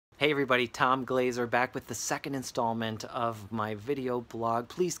Hey everybody, Tom Glaser back with the second installment of my video blog.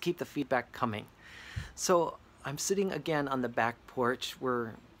 Please keep the feedback coming. So I'm sitting again on the back porch.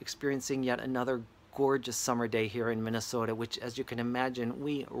 We're experiencing yet another gorgeous summer day here in Minnesota, which, as you can imagine,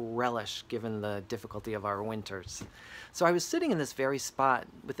 we relish given the difficulty of our winters. So I was sitting in this very spot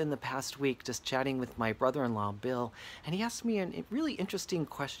within the past week just chatting with my brother-in-law, Bill, and he asked me a really interesting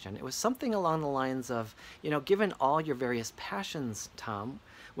question. It was something along the lines of, given all your various passions, Tom,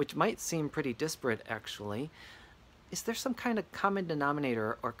 which might seem pretty disparate actually, is there some kind of common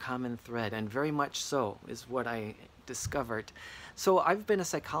denominator or common thread? And very much so is what I discovered. So I've been a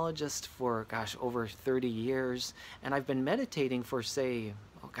psychologist for, over 30 years, and I've been meditating for,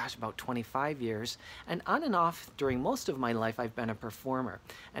 about 25 years. And on and off during most of my life, I've been a performer.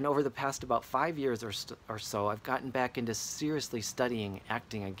 And over the past about 5 years or so, I've gotten back into seriously studying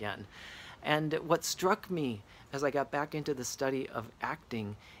acting again. And what struck me as I got back into the study of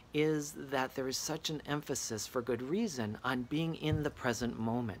acting is that there is such an emphasis, for good reason, on being in the present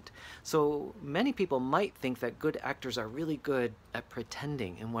moment. So many people might think that good actors are really good at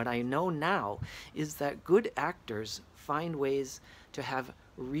pretending, and what I know now is that good actors find ways to have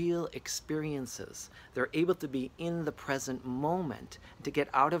real experiences. They're able to be in the present moment, to get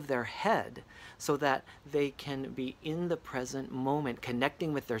out of their head so that they can be in the present moment,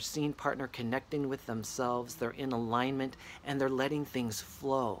 connecting with their scene partner, connecting with themselves, they're in alignment, and they're letting things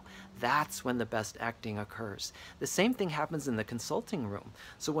flow. That's when the best acting occurs. The same thing happens in the consulting room.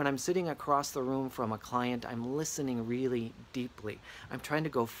 So when I'm sitting across the room from a client, I'm listening really deeply. I'm trying to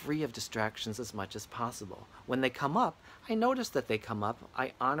go free of distractions as much as possible. When they come up, I notice that they come up,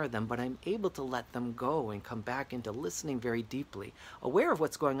 I honor them, but I'm able to let them go and come back into listening very deeply, aware of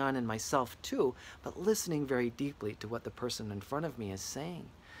what's going on in myself too, but listening very deeply to what the person in front of me is saying.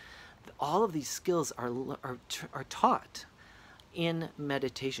 All of these skills are taught in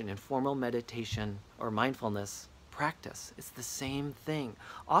meditation, in formal meditation or mindfulness practice. It's the same thing.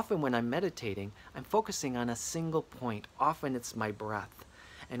 Often when I'm meditating, I'm focusing on a single point. Often it's my breath.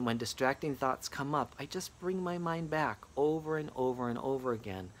 And when distracting thoughts come up, I just bring my mind back over and over and over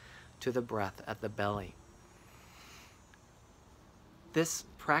again to the breath at the belly. This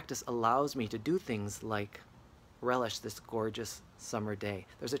practice allows me to do things like relish this gorgeous summer day.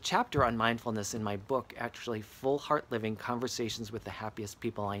 There's a chapter on mindfulness in my book, actually, Full Heart Living: Conversations with the Happiest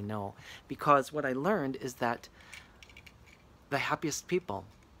People I Know, because what I learned is that the happiest people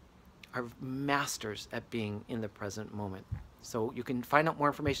are masters at being in the present moment. So you can find out more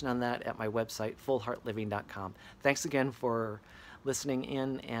information on that at my website, fullheartliving.com. Thanks again for listening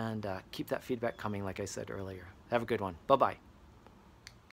in, and keep that feedback coming, like I said earlier. Have a good one. Bye-bye.